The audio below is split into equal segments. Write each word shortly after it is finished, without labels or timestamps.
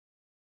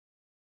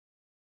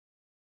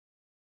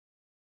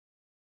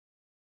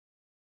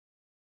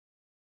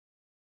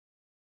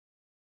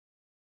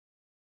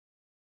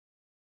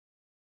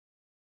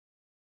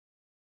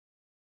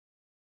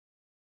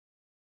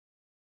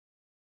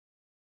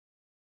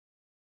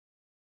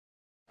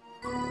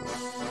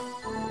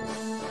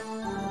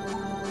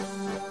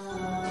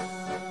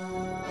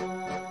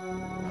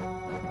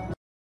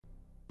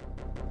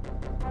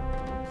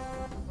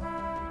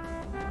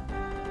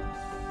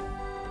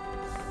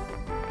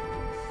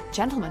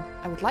Gentlemen,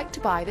 I would like to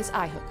buy this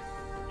eye hook.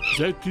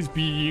 That is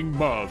being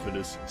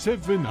marvelous.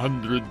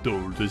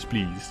 $700,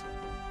 please.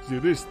 The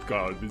wrist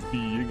guard is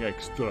being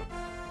extra.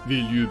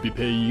 Will you be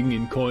paying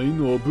in coin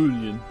or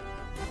bullion?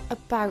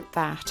 About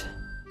that.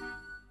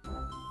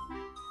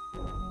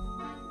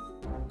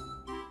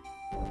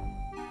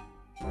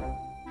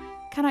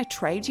 Can I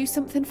trade you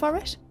something for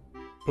it?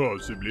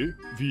 Possibly.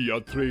 We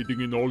are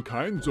trading in all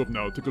kinds of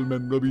nautical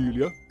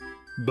memorabilia.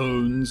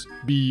 Bones,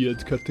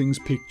 beard cuttings,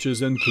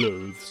 pictures and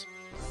clothes.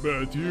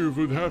 But you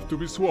would have to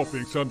be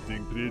swapping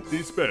something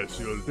pretty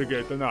special to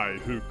get an eye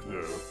hook,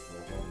 though.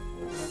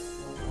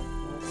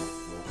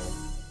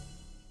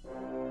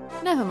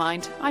 Never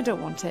mind, I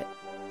don't want it.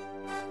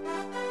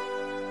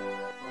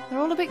 They're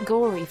all a bit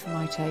gory for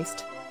my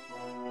taste.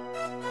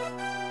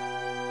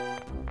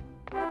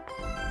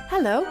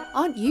 Hello,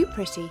 aren't you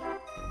pretty?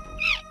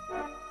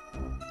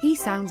 He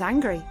sounds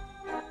angry.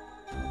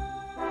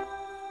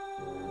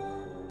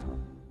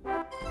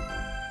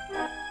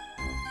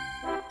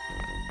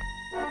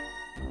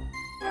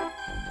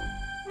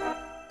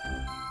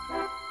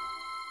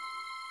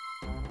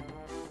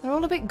 They're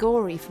all a bit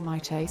gory for my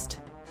taste.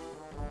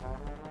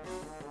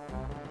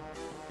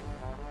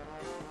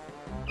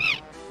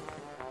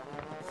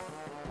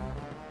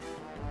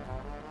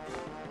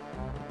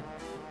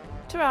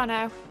 Ta-ra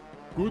now.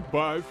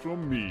 Goodbye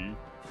from me.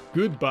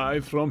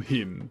 Goodbye from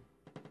him.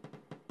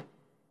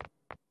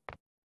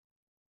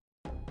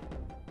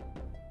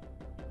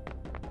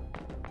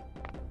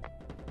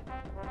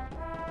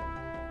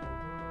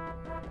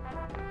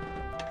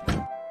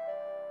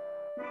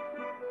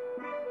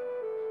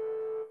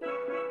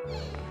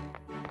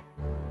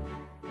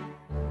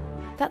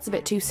 That's a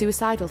bit too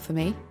suicidal for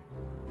me.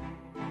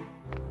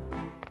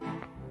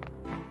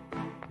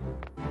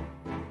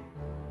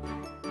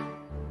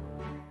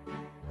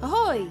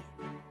 Ahoy!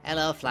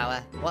 Hello,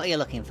 Flower. What are you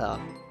looking for?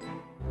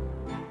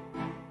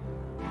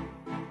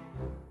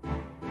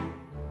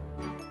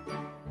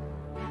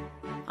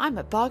 I'm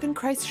a bargain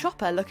crazed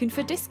shopper looking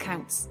for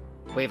discounts.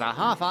 We've a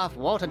half-off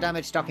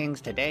water-damaged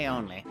stockings today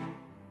only.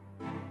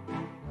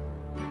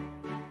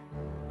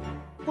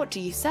 What do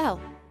you sell?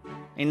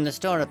 In the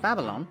store of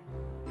Babylon?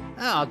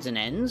 Odds and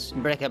ends,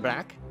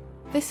 bric-a-brac.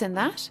 This and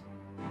that?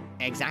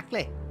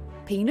 Exactly.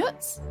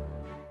 Peanuts?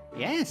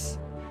 Yes.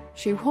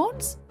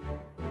 Shoehorns?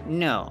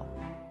 No.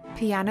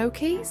 Piano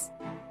keys?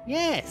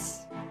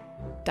 Yes.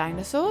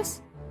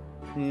 Dinosaurs?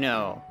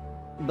 No.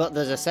 But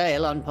there's a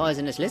sale on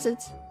poisonous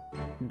lizards.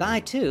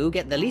 Buy two,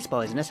 get the least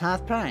poisonous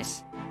half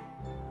price.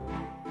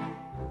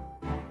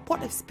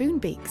 What of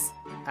Spoonbeaks?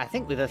 I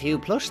think we've a few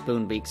plush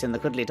Spoonbeaks in the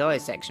cuddly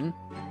toys section.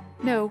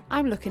 No,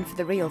 I'm looking for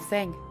the real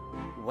thing.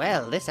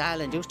 Well, this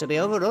island used to be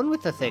overrun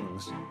with the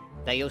things.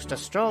 They used to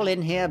stroll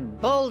in here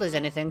bold as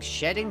anything,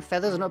 shedding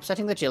feathers and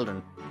upsetting the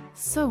children.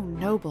 So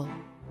noble.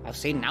 I've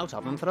seen nought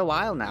of them for a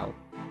while now.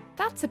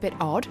 That's a bit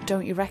odd,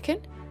 don't you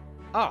reckon?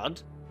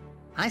 Odd?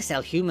 I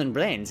sell human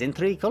brains in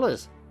 3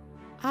 colours.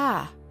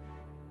 Ah.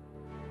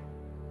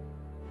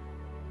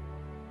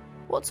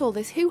 What's all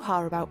this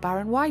hoo-ha about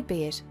Baron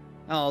Widebeard?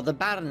 Oh, the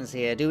Baron's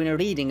here doing a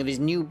reading of his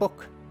new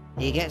book.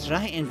 He gets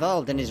right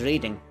involved in his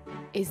reading.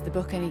 Is the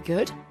book any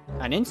good?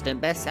 An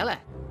instant bestseller.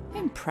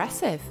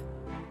 Impressive.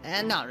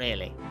 Not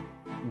really.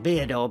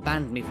 Beardo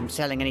banned me from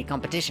selling any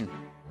competition.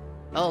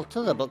 All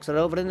t'other books are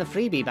over in the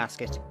freebie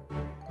basket.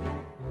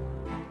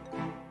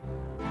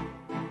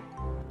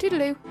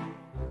 Toodaloo.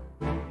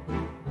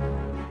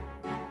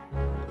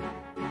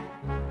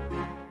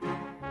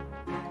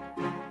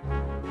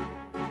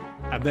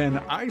 And then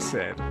I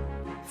said,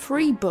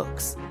 Free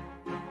books.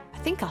 I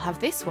think I'll have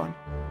this one.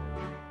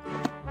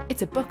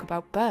 It's a book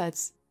about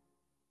birds.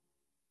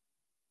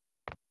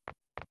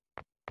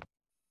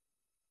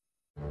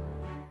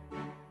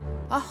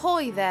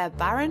 Ahoy there,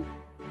 Baron.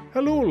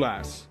 Hello,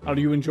 lass. Are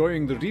you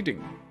enjoying the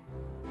reading?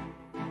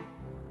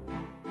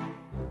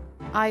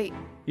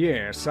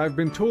 Yes, I've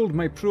been told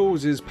my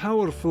prose is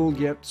powerful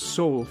yet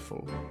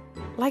soulful.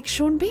 Like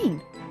Sean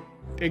Bean?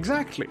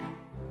 Exactly.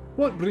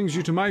 What brings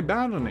you to my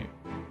barony?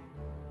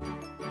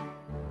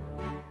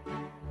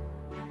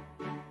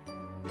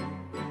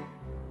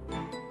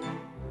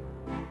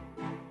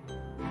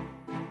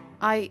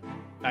 I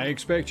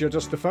expect you're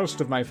just the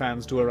first of my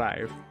fans to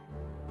arrive.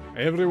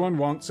 Everyone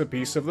wants a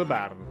piece of the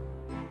Baron.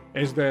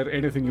 Is there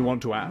anything you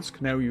want to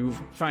ask, now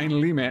you've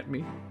finally met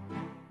me?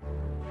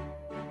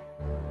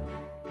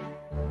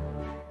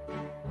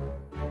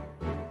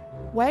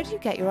 Where do you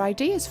get your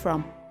ideas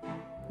from?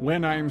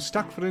 When I'm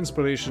stuck for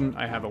inspiration,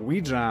 I have a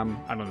wee dram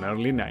and an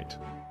early night.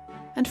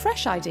 And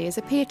fresh ideas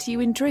appear to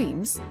you in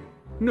dreams?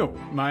 No,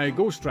 my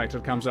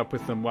ghostwriter comes up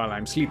with them while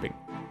I'm sleeping.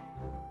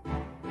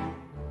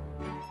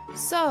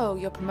 So,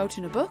 you're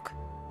promoting a book?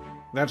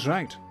 That's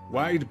right.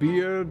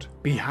 Widebeard,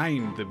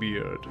 Behind the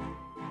Beard.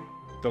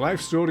 The life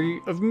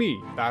story of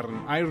me,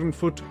 Baron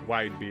Ironfoot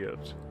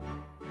Widebeard.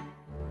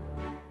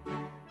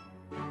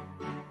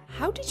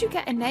 How did you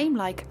get a name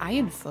like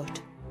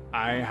Ironfoot?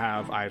 I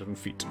have iron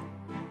feet.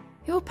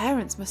 Your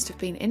parents must have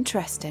been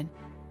interesting.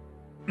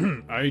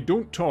 I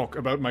don't talk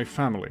about my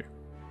family.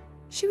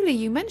 Surely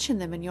you mention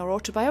them in your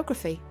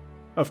autobiography.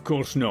 Of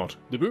course not.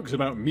 The book's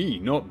about me,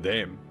 not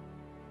them.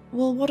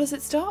 Well, what does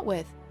it start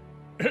with?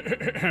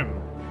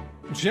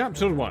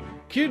 Chapter 1.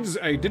 Kids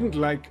I didn't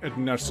like at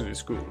nursery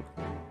school.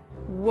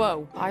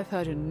 Whoa, I've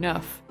heard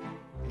enough.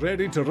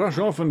 Ready to rush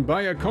off and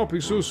buy a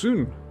copy so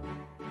soon?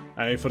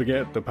 I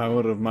forget the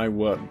power of my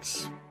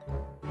words.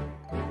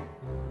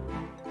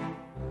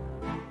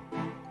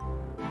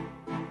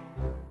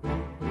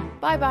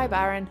 Bye-bye,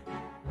 Baron.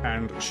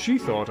 And she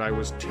thought I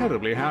was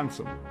terribly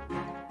handsome.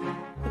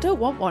 I don't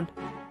want one.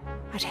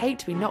 I'd hate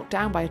to be knocked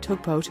down by a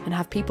tugboat and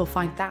have people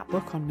find that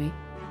book on me.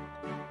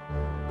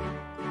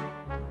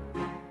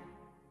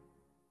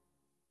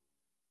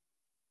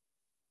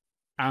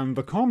 And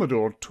the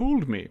Commodore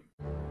told me.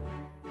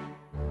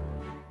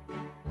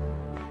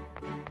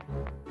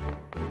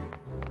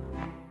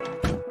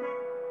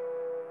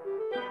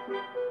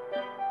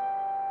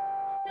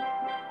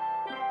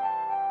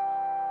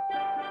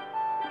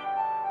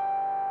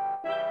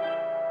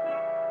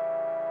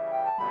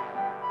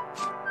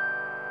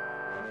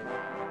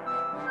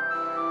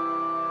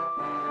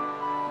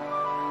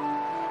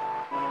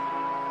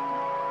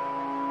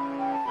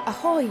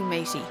 Ahoy,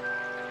 matey.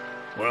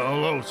 Well,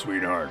 hello,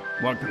 sweetheart.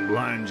 What can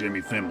blind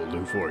Jimmy Thimble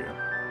do for you?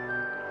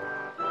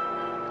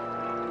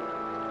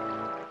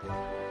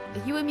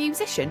 Are you a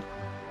musician?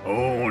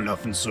 Oh,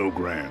 nothing so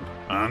grand.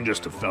 I'm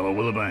just a fellow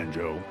with a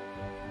banjo.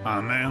 I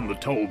man the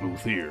toll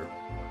booth here.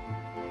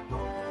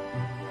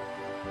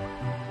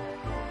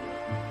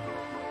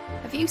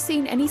 Have you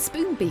seen any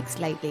Spoonbeaks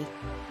lately?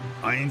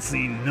 I ain't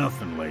seen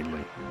nothing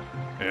lately.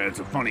 It's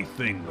a funny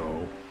thing,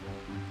 though.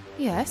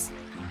 Yes.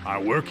 I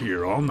work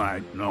here all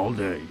night and all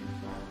day.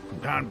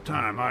 From time to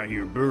time, I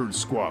hear bird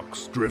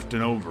squawks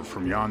drifting over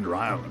from yonder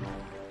island.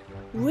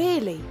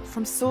 Really?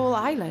 From Saul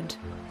Island?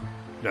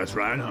 That's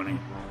right, honey.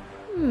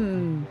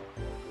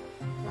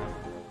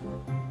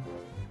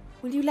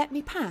 Will you let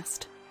me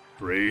past?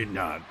 Afraid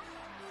not.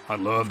 I'd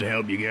love to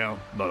help you, gal,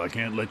 but I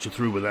can't let you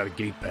through without a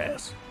gate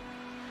pass.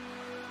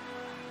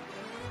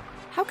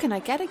 How can I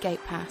get a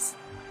gate pass?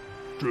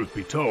 Truth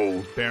be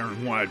told, Baron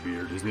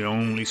Whitebeard is the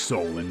only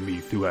soul in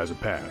Meeth who has a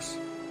pass.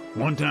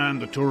 One time,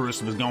 the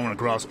tourist was going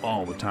across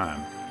all the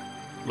time,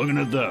 looking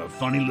at the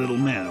funny little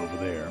men over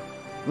there.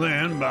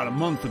 Then, about a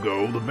month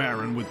ago, the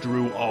Baron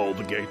withdrew all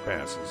the gate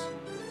passes.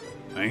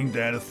 Ain't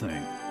that a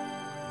thing?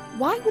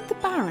 Why would the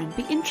Baron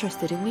be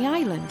interested in the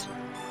island?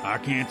 I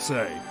can't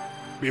say.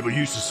 People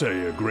used to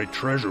say a great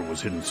treasure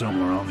was hidden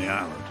somewhere on the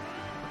island.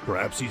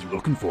 Perhaps he's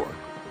looking for it.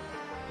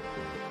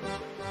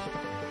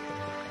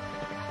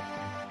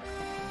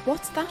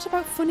 What's that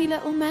about funny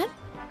little men?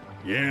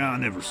 Yeah, I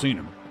never seen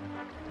him.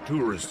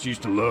 Tourists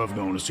used to love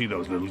going to see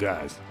those little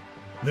guys.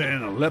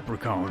 Then a leper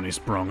colony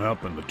sprung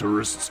up and the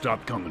tourists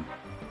stopped coming.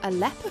 A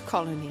leper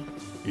colony?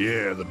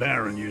 Yeah, the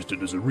Baron used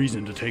it as a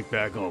reason to take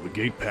back all the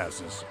gate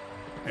passes.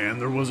 And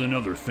there was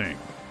another thing.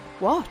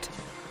 What?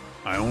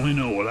 I only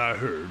know what I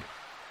heard.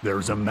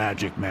 There's a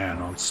magic man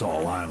on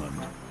Saul Island.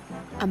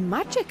 A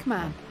magic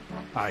man?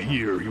 I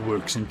hear he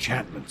works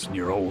enchantments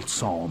near Old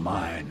Saul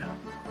Mine.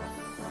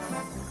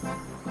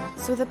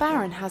 So the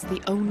Baron has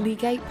the only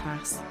gate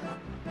pass?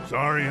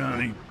 Sorry,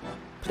 honey.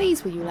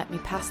 Please will you let me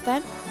pass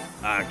then?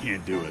 I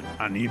can't do it.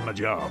 I need my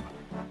job.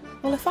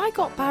 Well, if I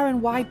got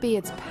Baron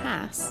Whitebeard's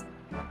pass,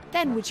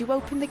 then would you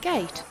open the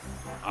gate?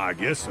 I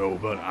guess so,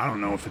 but I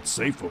don't know if it's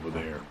safe over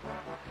there.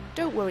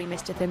 Don't worry,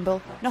 Mr.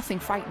 Thimble. Nothing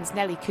frightens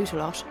Nelly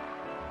Cootalot.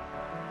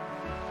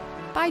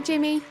 Bye,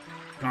 Jimmy.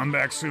 Come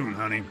back soon,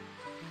 honey.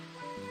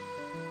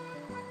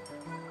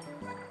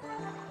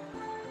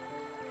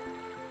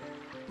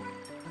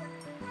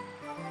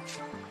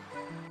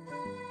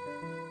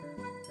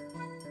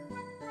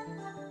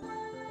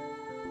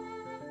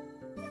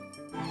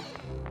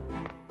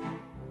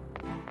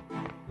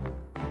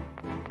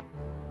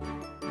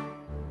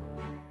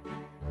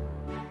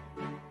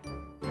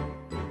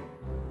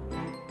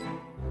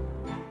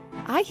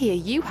 I hear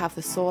you have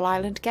the Saul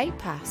Island gate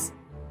pass.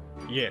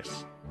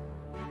 Yes.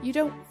 You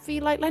don't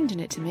feel like lending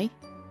it to me?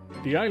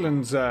 The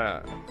island's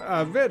a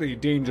very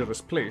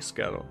dangerous place,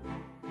 girl.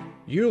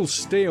 You'll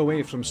stay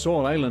away from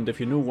Saul Island if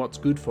you know what's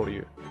good for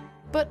you.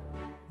 But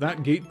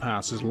That gate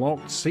pass is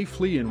locked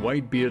safely in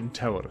Whitebeard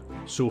Tower,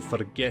 so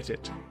forget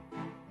it.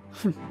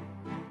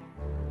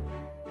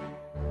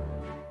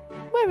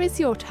 where is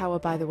your tower,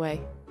 by the way?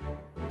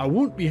 I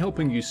won't be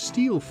helping you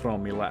steal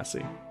from me,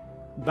 lassie.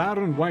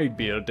 Baron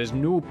Whitebeard is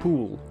no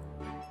fool.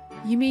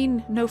 You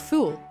mean no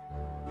fool?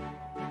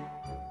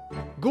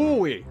 Go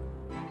away!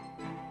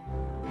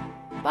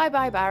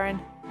 Bye-bye,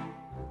 Baron.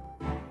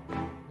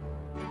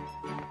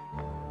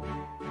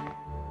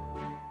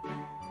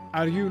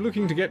 Are you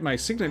looking to get my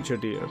signature,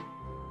 dear?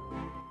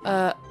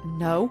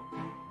 No.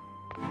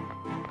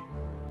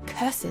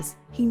 Curses,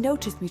 he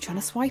noticed me trying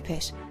to swipe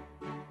it.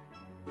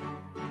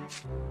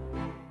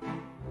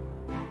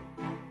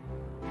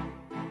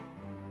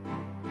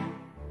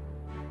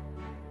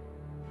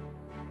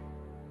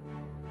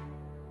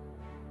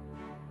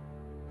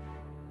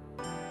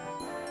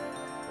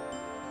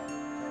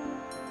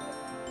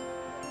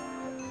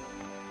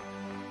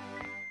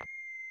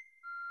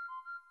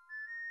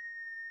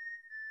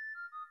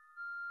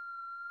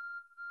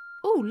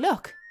 Oh,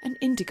 look, an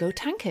indigo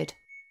tankard.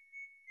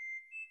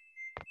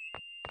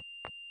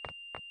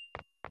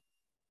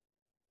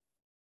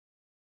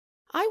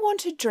 I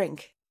want a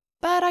drink,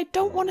 but I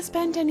don't want to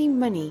spend any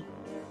money.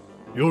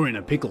 You're in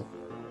a pickle.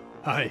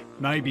 Hey,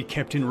 maybe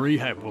Captain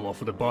Rehab will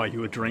offer to buy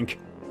you a drink.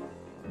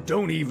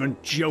 Don't even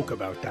joke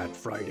about that,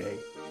 Friday.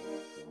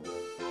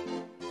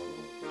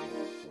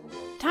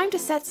 Time to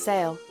set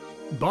sail.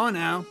 Bye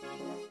now.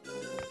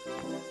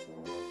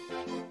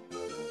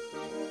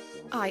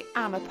 I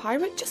am a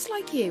pirate just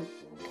like you,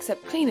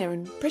 except cleaner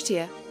and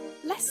prettier,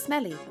 less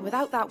smelly and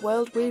without that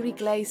world-weary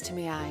glaze to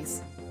me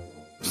eyes.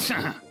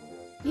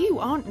 You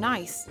aren't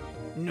nice.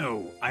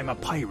 No, I'm a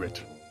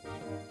pirate.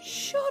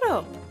 Shut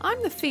up!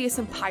 I'm the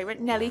fearsome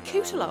pirate Nelly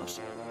Cootalot.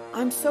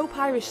 I'm so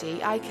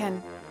piratey I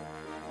can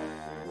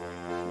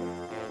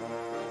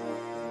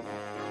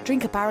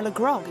drink a barrel of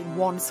grog in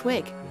one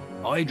swig.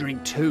 I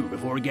drink 2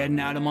 before getting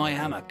out of my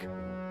hammock.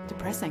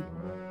 Depressing.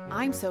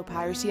 I'm so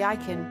piratey I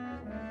can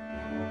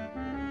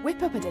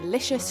whip up a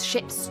delicious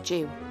ship's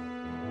stew.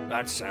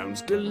 That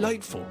sounds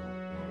delightful.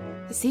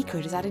 The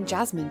secret is adding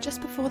jasmine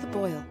just before the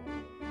boil.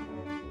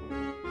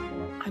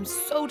 I'm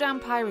so damn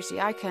piratey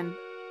I can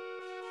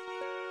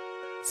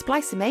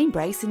splice a main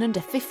brace in under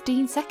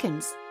 15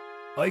 seconds.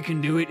 I can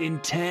do it in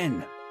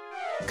 10.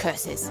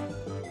 Curses.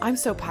 I'm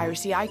so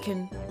piratey I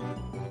can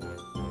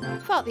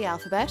fart the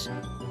alphabet.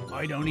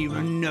 I don't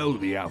even know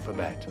the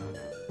alphabet.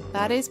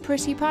 That is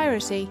pretty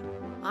piratey.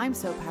 I'm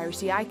so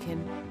piratey I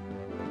can...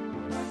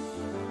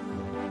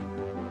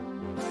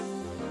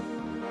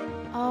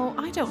 Oh,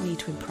 I don't need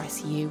to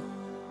impress you.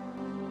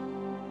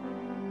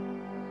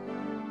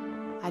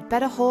 I'd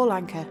better haul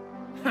anchor.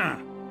 Huh.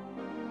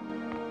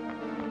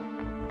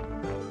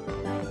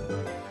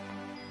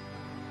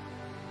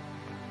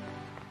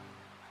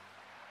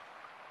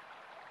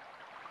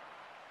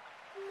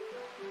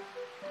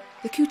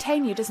 The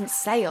Cootalot doesn't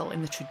sail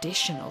in the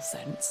traditional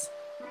sense.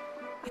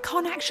 I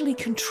can't actually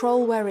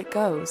control where it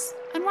goes,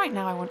 and right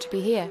now I want to be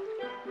here.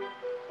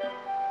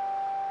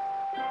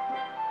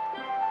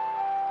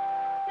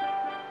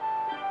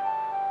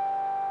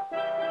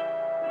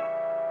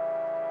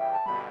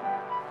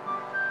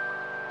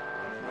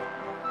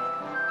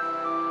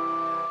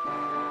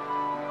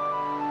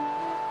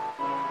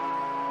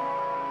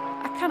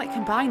 I cannot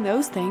combine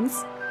those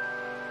things.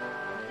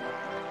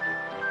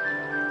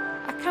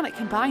 I cannot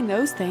combine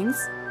those things.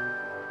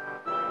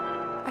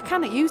 I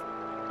cannot use...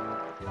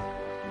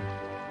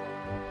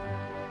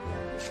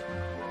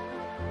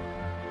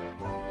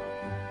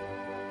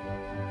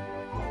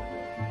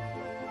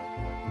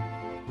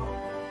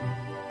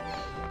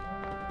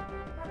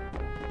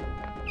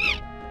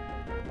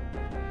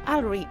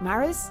 I'll read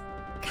Maras.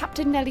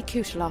 Captain Nelly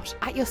Cootalot,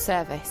 at your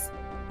service.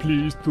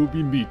 Pleased to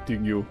be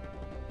meeting you.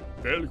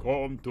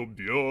 Welcome to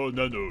Björn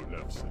and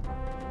Olafsen,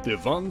 the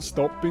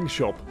one-stopping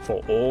shop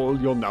for all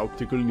your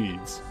nautical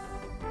needs.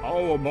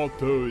 Our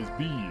motto is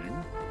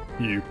being,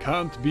 you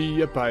can't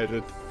be a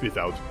pirate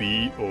without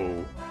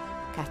B.O.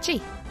 Catchy.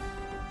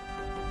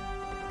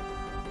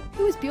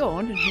 Who is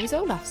Bjorn and who is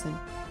Olafsen?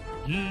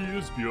 He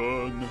is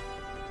Björn,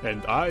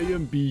 and I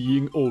am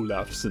being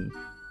Olafsen.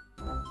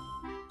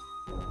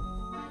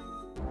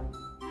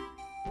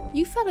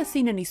 You fellas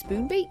seen any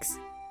Spoonbeaks?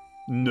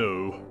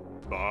 No,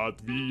 but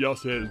we are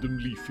seldom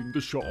leaving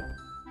the shop.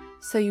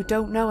 So you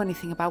don't know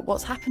anything about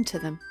what's happened to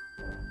them?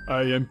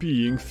 I am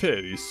being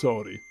very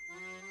sorry.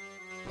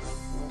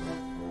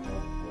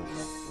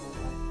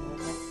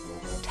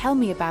 Tell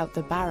me about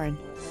the Baron.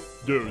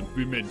 Don't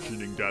be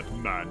mentioning that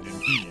man in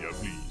here,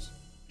 please.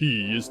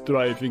 He is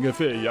driving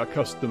away our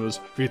customers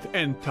with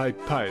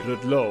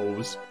anti-pirate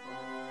laws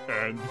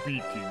and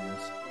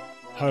beatings.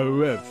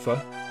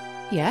 However...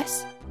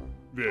 Yes?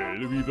 Well,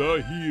 we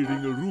were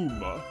hearing a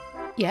rumor.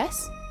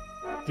 Yes?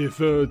 The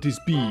word is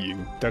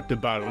being that the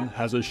Baron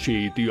has a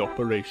shady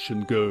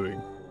operation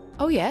going.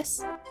 Oh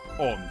yes?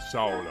 On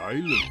Sour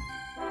Island.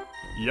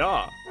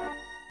 Yeah.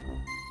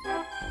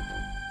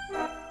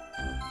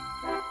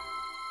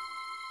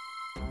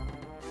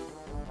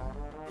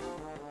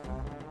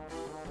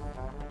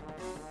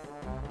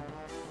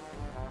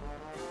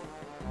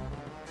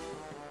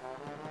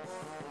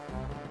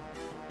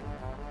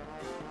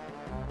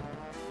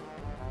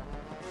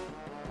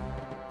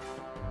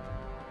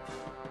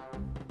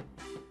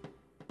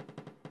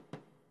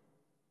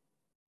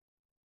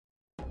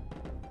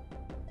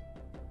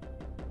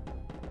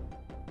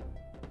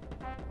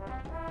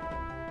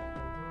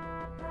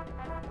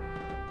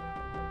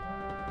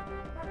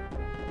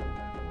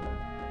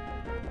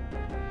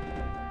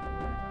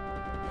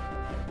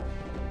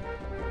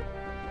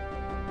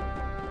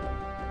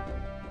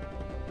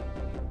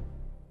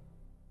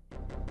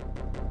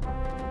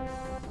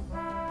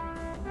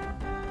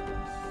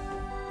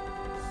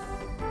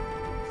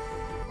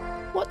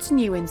 What's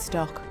new in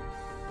stock?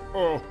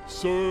 Oh,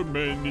 so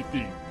many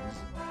things.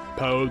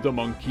 Powder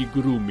monkey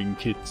grooming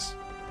kits,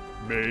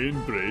 main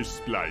brace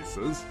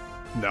splicers,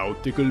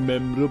 nautical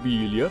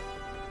memorabilia,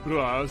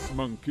 brass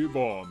monkey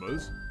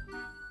warmers,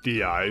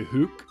 the eye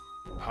hook,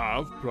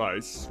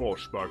 half-price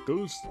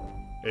swashbuckles,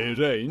 a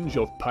range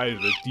of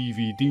pirate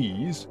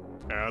DVDs,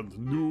 and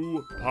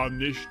new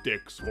punish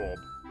deck swab.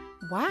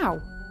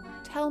 Wow.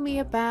 Tell me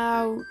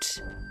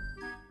about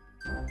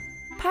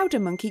powder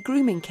monkey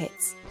grooming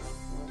kits.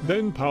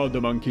 When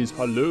powder monkeys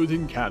are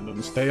loading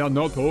cannons, they are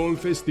not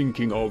always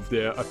thinking of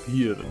their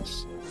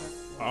appearance.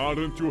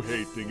 Aren't you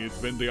hating it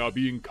when they are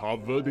being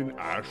covered in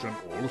ash and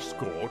all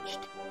scorched?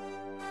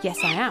 Yes,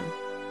 I am.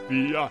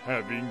 We are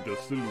having the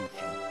solution.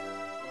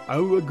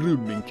 Our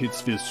grooming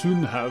kits will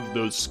soon have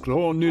those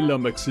scrawny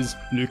lummoxes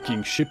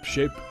looking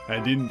shipshape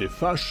and in the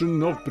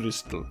fashion of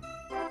Bristol.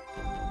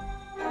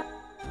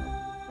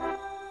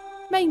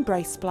 Main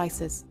brace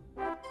splicers.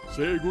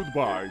 Say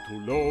goodbye to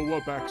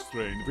lower back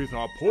strain with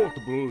our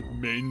portable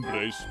main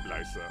brace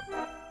splicer.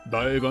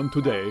 Buy one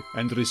today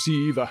and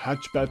receive a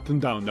hatch batten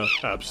downer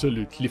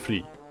absolutely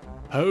free.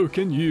 How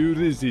can you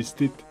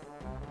resist it?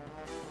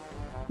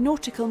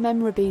 Nautical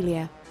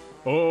memorabilia.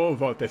 Oh,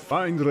 what a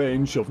fine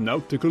range of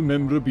nautical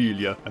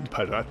memorabilia and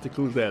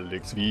piratical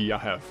relics we are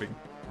having.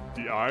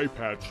 The eye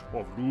patch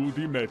of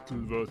Rudy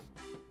Metalworth.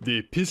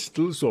 The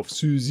pistols of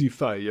Susie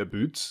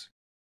Fireboots.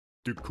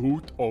 The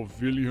coat of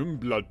William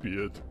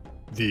Bloodbeard.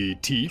 The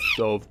teeth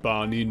of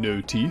Barney No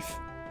Teeth.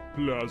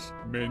 Plus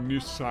many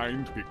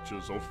signed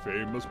pictures of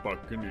famous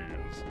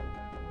buccaneers.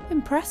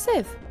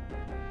 Impressive.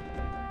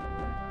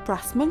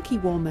 Brass monkey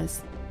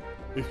warmers.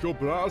 If your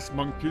brass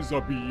monkeys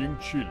are being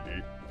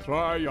chilly,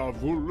 try our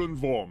woolen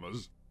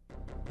warmers.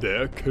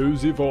 They're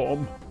cozy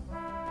warm.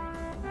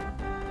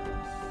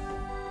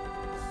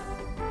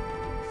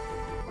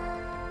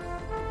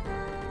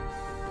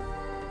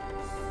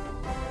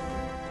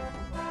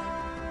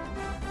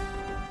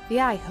 The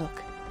eye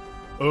hook.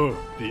 Oh,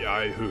 the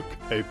eye hook,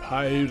 a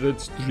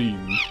pirate's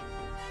dream.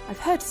 I've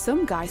heard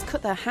some guys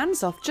cut their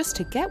hands off just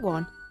to get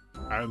one.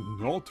 And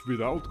not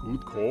without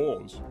good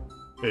cause.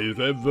 A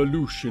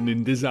revolution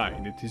in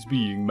design it is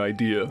being, my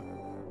dear.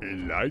 A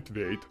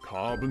lightweight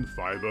carbon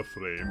fiber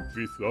frame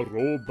with a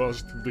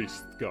robust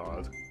wrist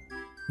guard.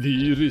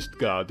 The wrist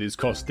guard is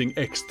costing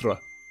extra.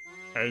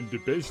 And the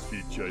best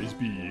feature is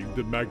being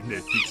the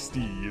magnetic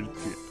steel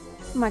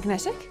tip.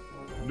 Magnetic?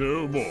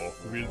 No more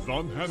will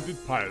one-handed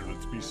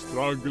pirates be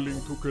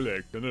struggling to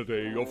collect an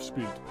array of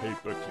spilled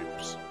paper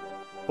clips.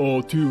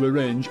 Or to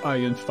arrange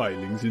iron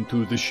filings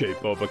into the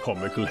shape of a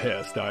comical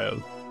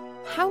hairstyle.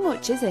 How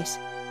much is it?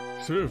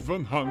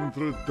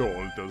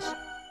 $700.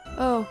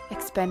 Oh,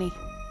 expenny.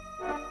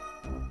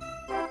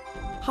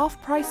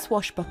 Half-price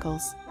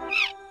swashbuckles.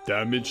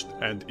 Damaged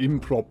and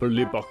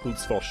improperly buckled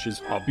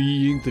swashes are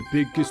being the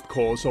biggest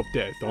cause of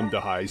death on the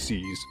high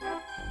seas.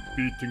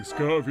 Beating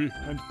scurvy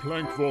and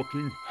plank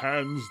walking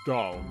hands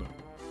down.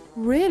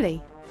 Really?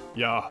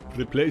 Yeah,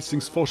 replacing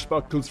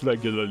swashbuckles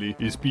regularly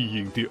is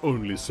being the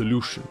only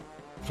solution.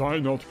 Try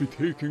not be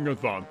taking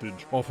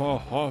advantage of our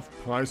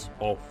half-price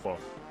offer.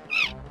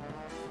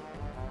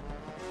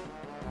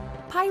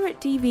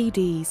 Pirate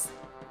DVDs.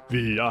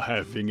 We are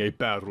having a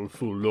barrel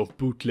full of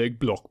bootleg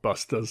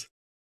blockbusters.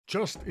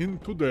 Just in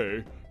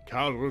today,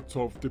 Carrots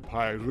of the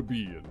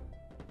Pyrenean.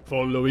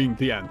 Following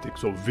the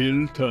antics of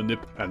Will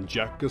Turnip and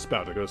Jack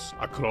Asparagus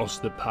across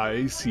the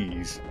Pie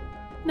Seas.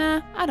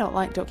 Nah, I don't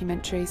like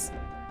documentaries.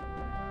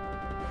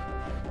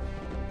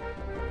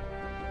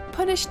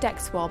 Punish deck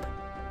swab.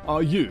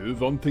 Are you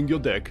wanting your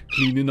deck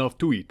clean enough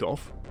to eat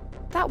off?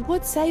 That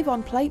would save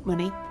on plate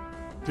money.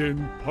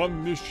 Then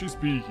Punish is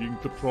being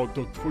the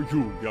product for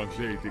you, young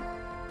lady.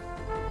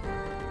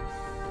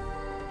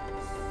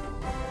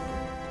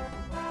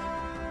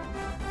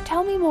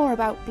 Tell me more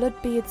about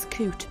Bloodbeard's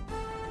coot.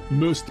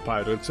 Most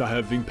pirates are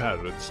having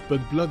parrots, but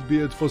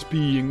Bloodbeard was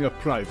being a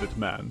private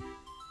man.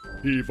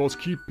 He was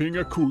keeping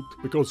a coot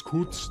because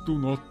coots do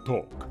not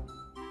talk.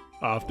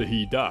 After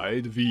he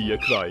died, we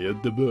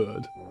acquired the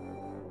bird.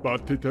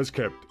 But it has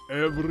kept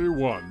every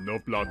one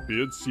of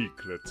Bloodbeard's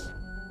secrets.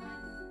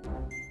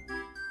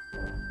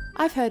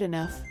 I've heard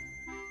enough.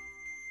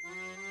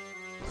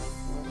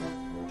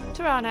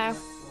 Ta-ra now.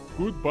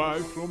 Goodbye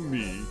from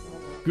me.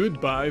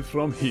 Goodbye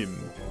from him.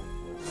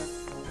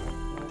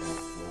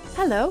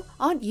 Hello,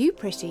 aren't you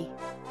pretty?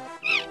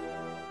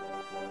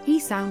 He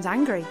sounds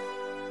angry.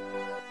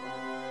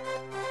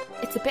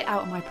 It's a bit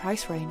out of my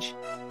price range.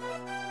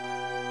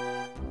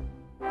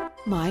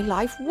 My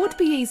life would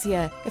be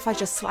easier if I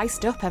just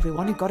sliced up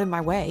everyone who got in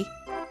my way.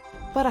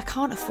 But I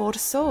can't afford a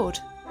sword.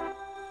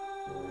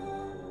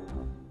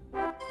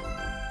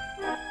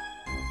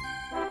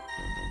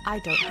 I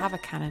don't have a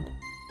cannon.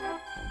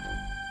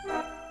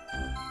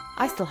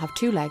 I still have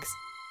 2 legs.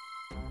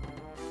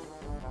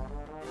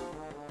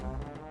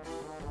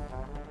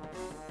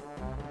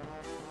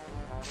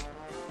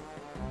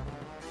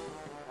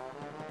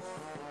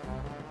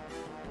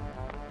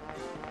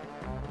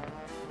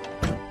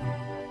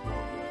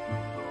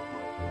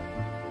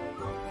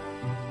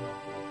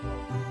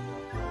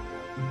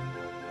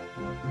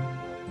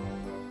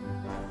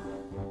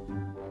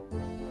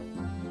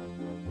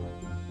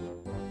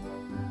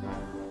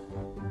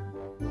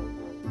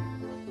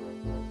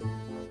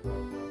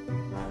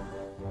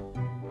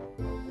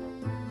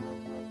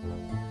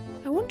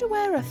 I wonder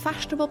where a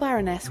fashionable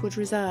baroness would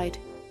reside.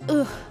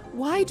 Ugh.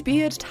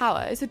 Whitebeard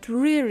Tower is a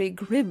dreary,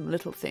 grim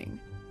little thing.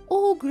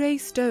 All grey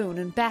stone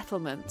and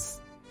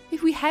battlements.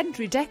 If we hadn't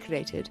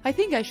redecorated, I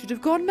think I should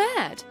have gone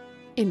mad.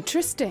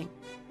 Interesting.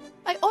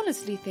 I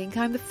honestly think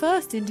I'm the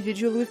first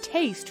individual with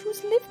taste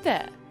who's lived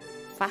there.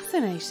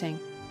 Fascinating.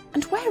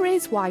 And where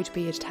is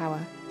Whitebeard Tower?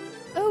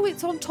 Oh,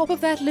 it's on top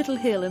of that little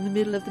hill in the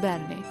middle of the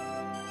barony.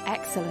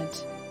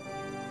 Excellent.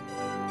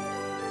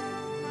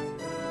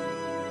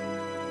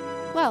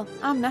 Well,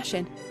 I'm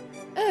gnashing.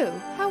 Oh,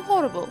 how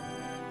horrible.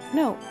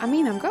 No, I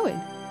mean I'm going.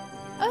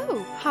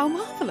 Oh, how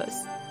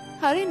marvellous.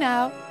 Hurry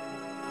now.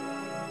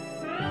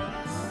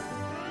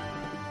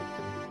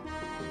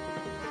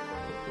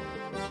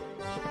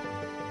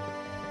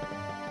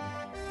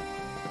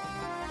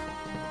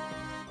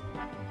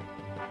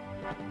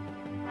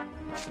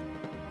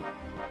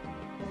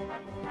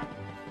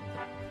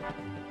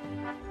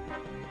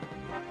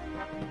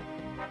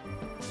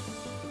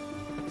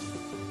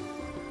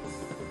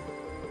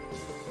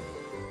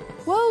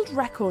 World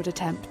record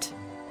attempt.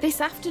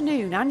 This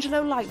afternoon,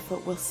 Angelo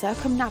Lightfoot will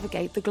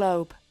circumnavigate the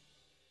globe.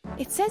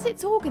 It says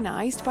it's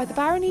organised by the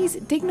Barony's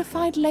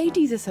Dignified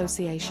Ladies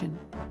Association.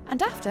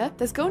 And after,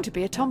 there's going to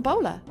be a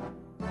tombola.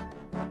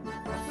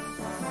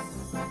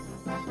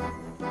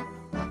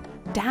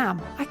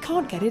 Damn, I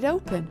can't get it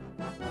open.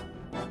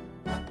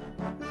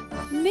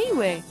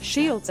 Anyway,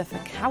 shields are for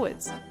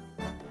cowards.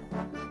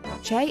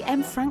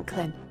 J.M.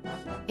 Franklin.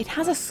 It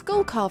has a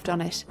skull carved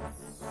on it.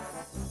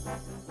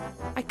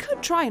 I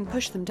could try and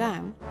push them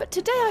down, but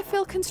today I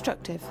feel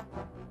constructive.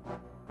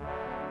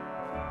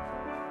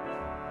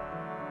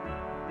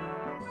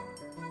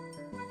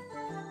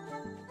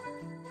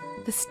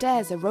 The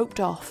stairs are roped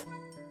off.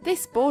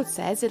 This board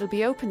says it'll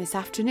be open this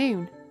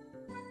afternoon.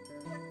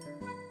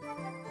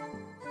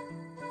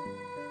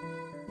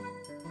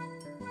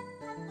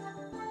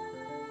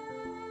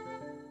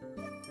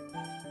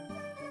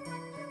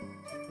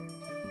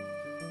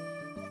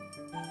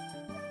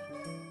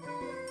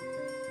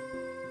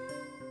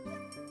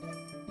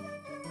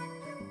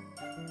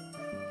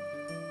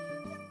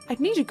 I'd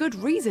need a good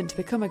reason to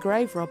become a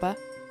grave robber.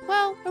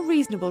 Well, a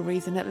reasonable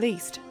reason at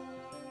least.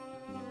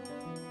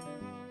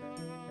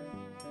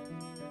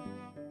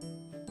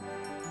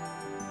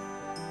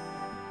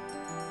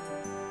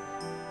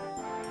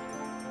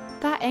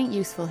 That ain't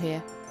useful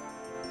here.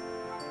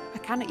 I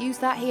cannot use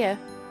that here.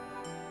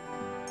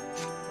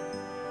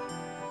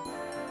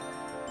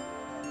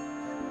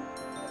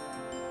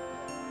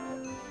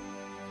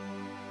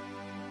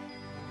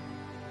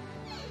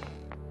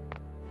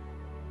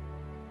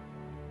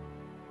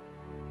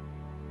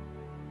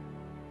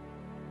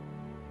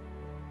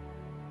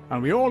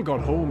 And we all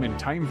got home in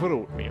time for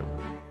oatmeal.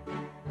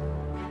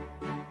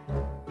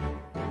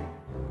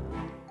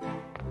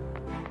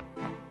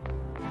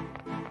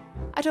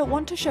 I don't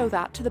want to show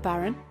that to the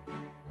Baron.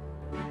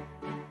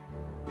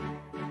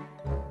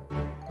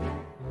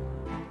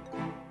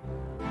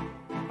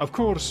 Of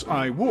course,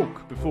 I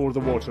woke before the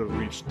water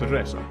reached the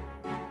dresser.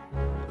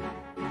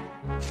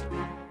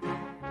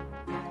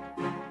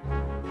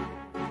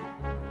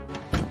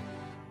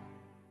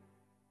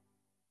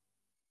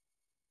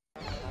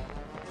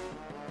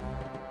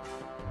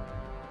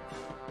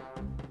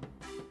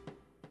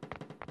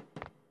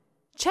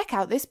 Check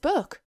out this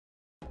book.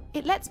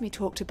 It lets me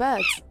talk to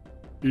birds.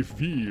 If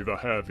we were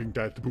having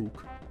that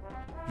book,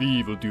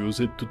 we would use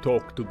it to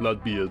talk to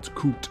Bloodbeard's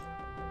coot.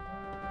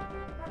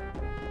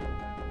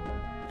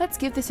 Let's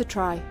give this a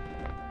try.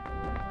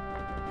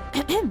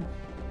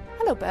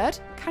 Hello, bird.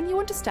 Can you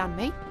understand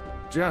me?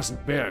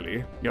 Just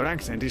barely. Your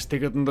accent is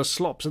thicker than the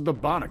slops at the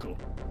barnacle.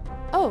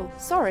 Oh,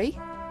 sorry.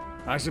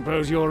 I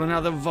suppose you're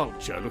another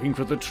vulture looking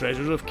for the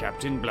treasure of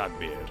Captain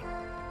Bloodbeard.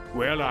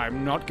 Well,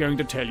 I'm not going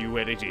to tell you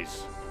where it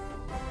is.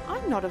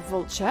 I'm not a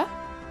vulture.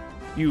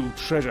 You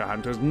treasure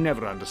hunters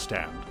never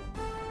understand.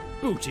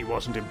 Booty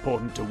wasn't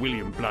important to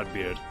William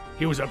Bloodbeard.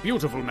 He was a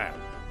beautiful man.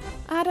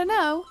 I don't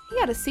know. He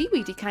had a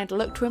seaweedy kind of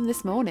look to him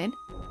this morning.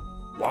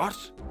 What?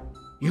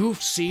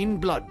 You've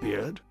seen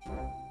Bloodbeard?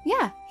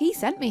 Yeah, he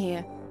sent me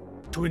here.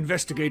 To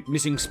investigate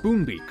missing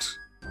Spoonbeaks?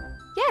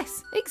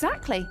 Yes,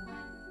 exactly.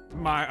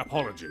 My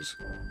apologies.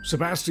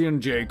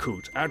 Sebastian J.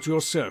 Coot, at your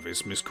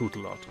service, Miss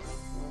Cootalot.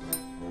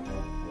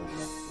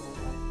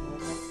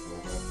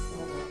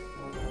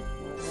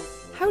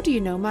 How do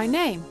you know my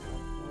name?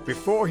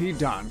 Before he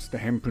danced the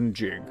hempen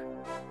jig.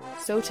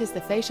 So 'tis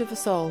the fate of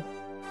us all.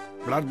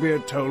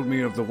 Bloodbeard told me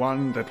of the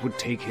one that would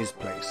take his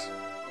place.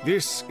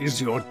 This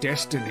is your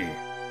destiny.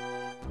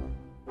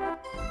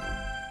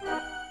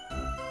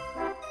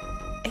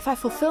 If I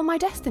fulfill my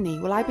destiny,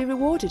 will I be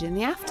rewarded in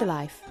the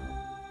afterlife?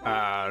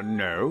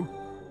 No.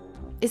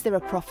 Is there a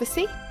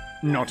prophecy?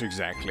 Not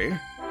exactly.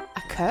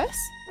 A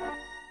curse?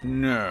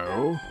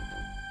 No.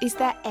 Is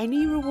there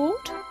any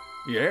reward?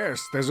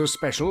 Yes, there's a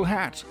special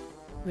hat.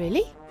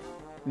 Really?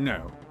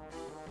 No.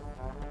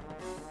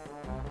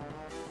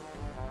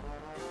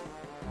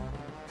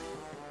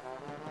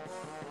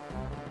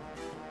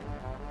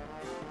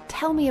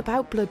 Tell me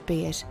about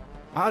Bloodbeard.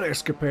 Our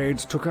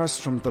escapades took us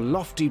from the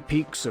lofty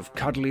peaks of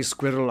Cuddly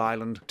Squirrel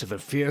Island to the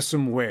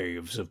fearsome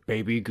waves of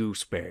Baby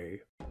Goose Bay.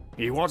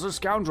 He was a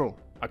scoundrel,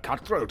 a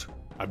cutthroat,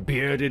 a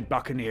bearded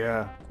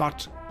buccaneer,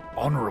 but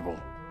honourable.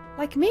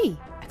 Like me,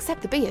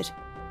 except the beard.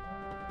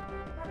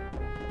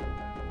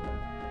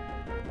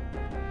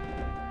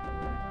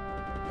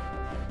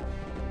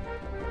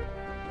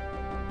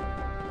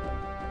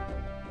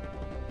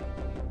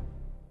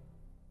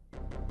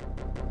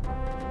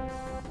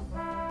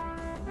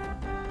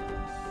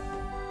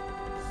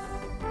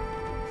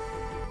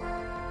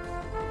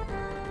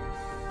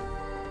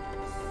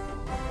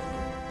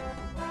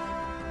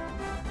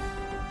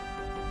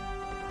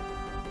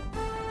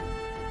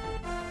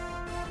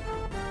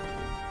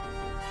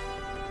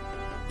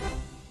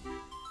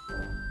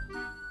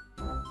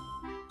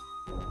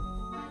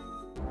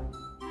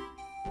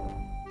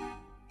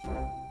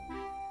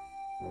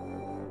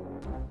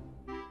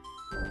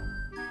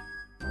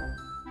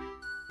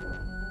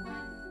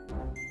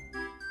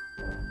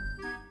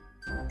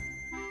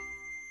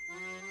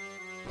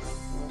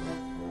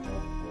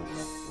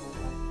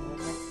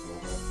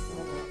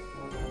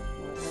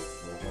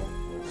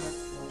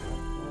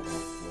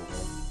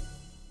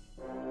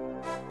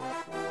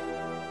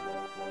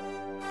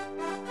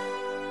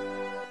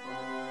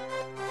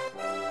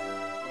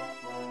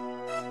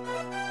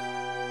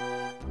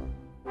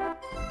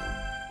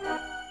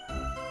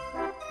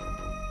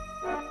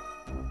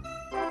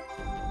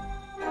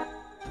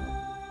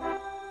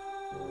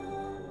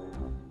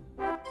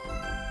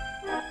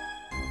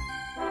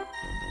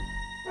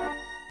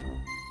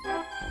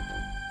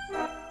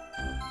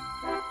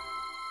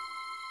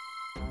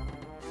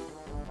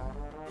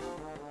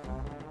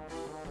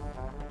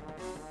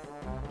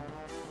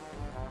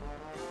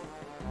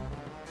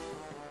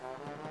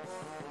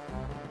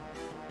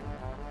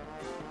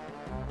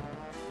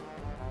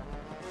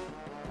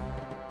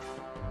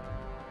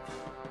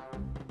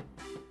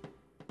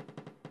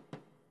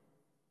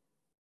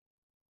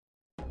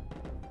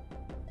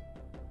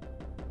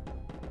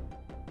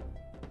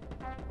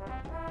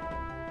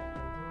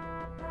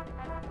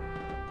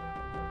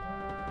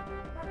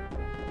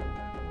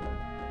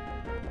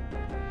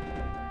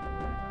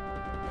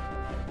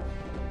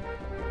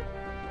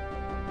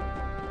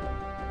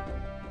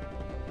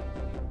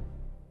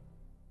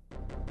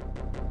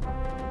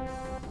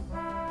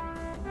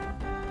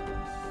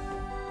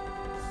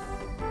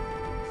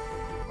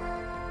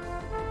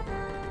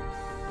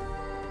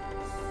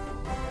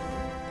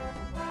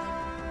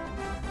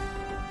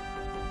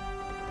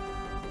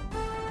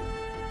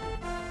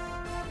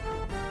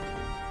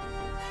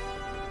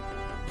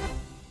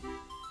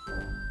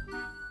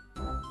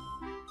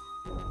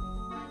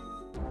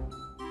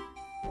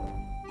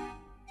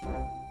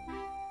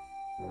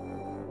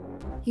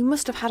 You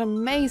must have had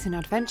amazing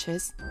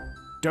adventures.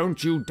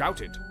 Don't you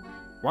doubt it.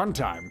 One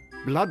time,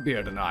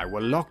 Bloodbeard and I were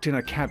locked in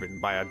a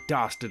cabin by a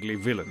dastardly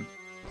villain.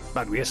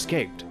 But we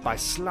escaped by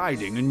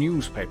sliding a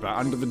newspaper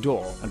under the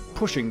door and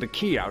pushing the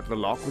key out of the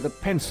lock with a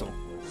pencil.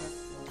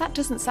 That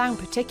doesn't sound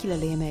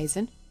particularly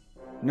amazing.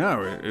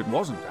 No, it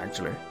wasn't,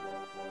 actually.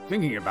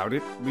 Thinking about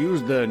it, we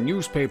used the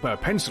newspaper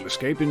pencil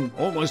escape in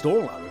almost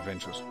all our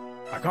adventures.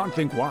 I can't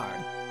think why.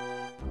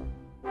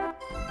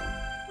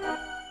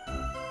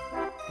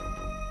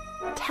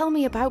 Tell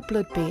me about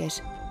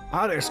Bloodbeard.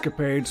 Our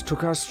escapades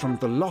took us from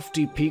the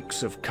lofty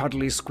peaks of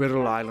Cuddly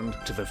Squirrel Island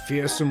to the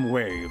fearsome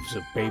waves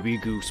of Baby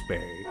Goose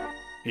Bay.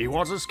 He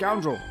was a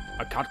scoundrel,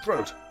 a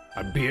cutthroat,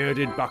 a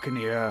bearded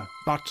buccaneer,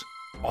 but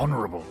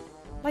honourable.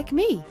 Like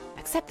me,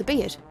 except the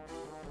beard.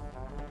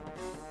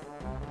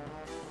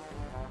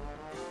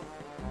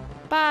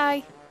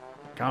 Bye.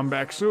 Come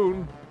back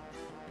soon.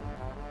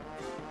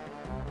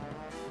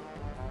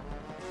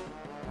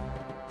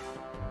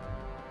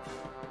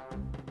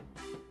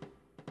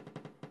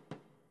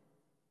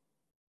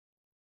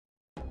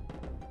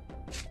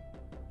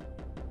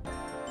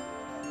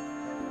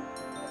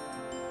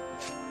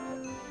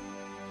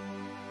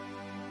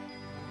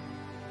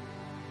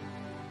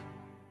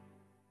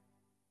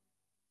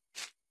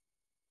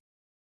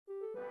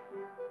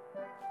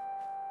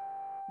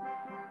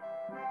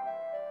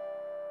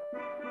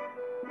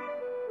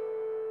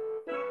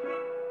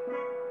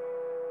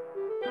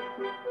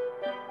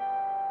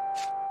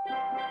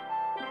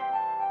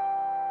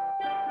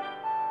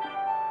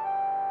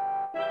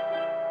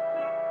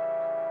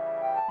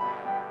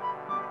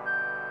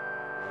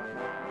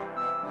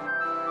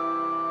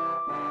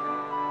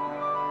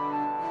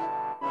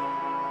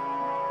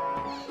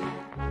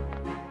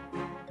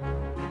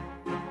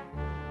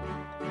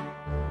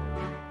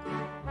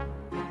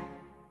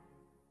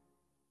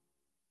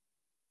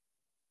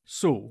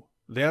 So,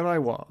 there I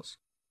was.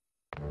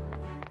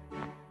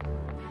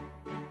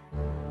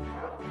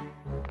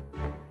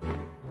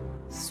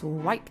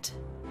 Swiped.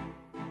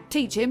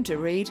 Teach him to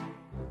read.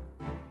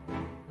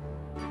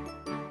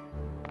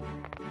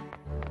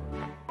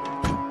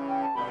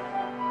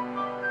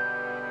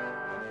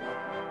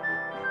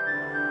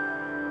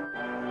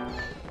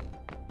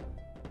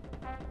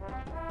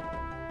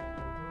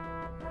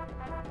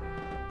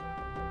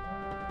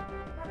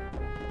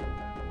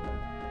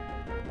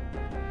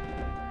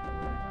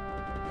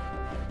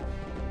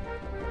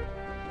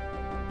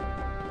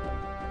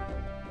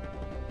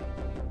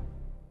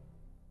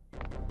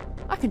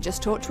 can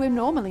just talk to him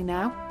normally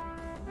now.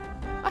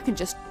 I can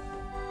just...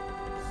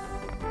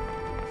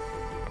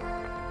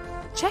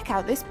 Check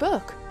out this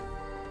book.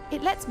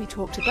 It lets me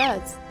talk to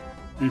birds.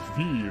 If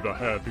we were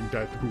having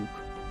that book,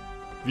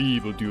 we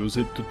would use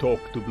it to talk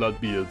to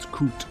Bloodbeard's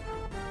coot.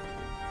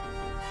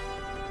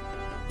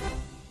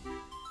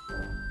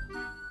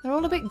 They're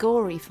all a bit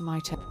gory for my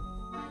taste.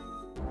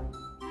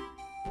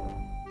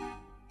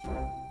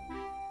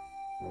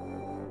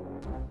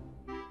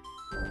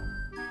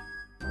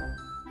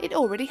 It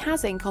already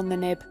has ink on the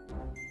nib.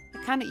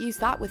 I cannot use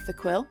that with the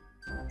quill.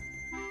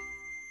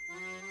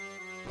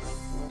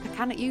 I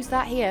cannot use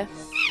that here.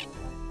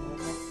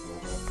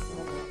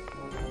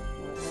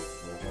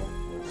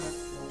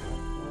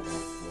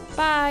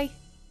 Bye.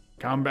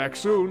 Come back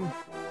soon.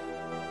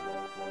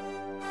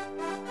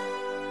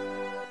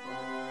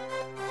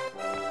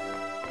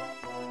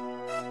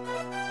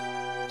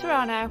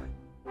 Ta-ra now.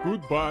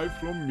 Goodbye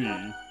from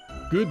me.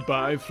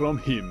 Goodbye from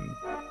him.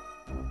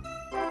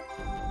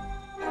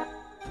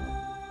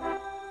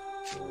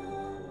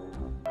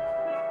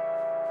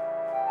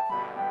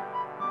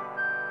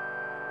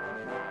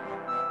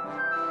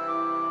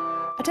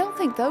 I don't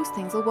think those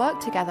things will work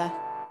together.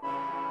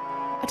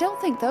 I don't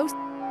think those...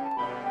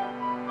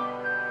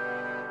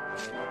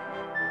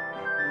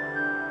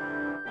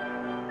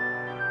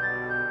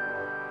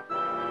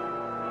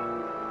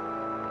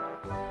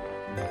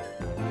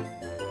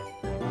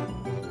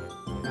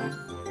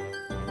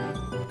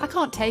 I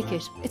can't take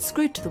it. It's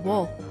screwed to the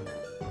wall.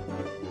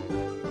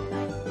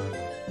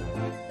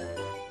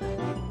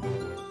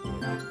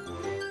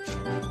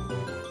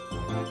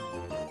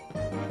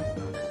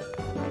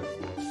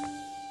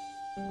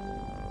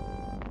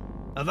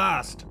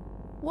 Avast!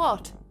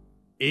 What?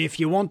 If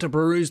you want to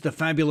peruse the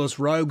fabulous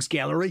Rogues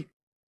Gallery,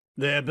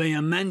 there be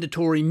a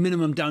mandatory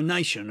minimum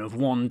donation of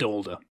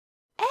 $1.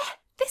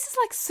 This is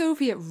like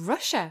Soviet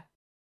Russia.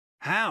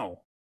 How?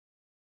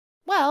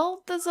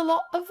 Well, there's a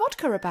lot of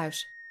vodka about.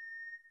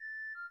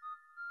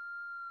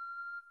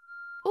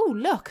 Oh,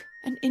 look,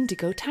 an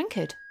indigo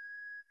tankard.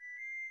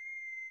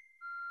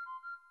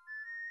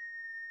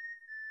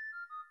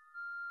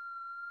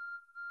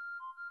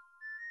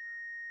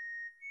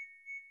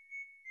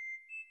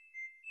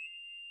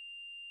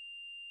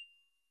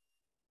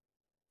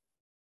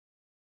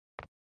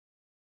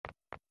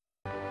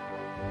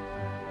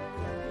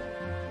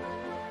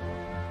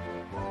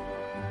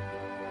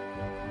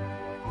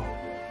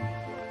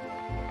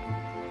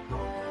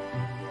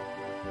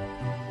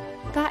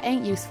 That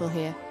ain't useful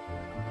here.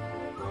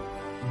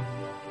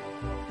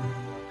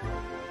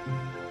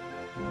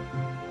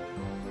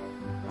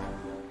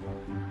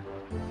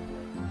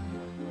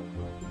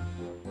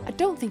 I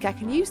don't think I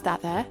can use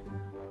that there.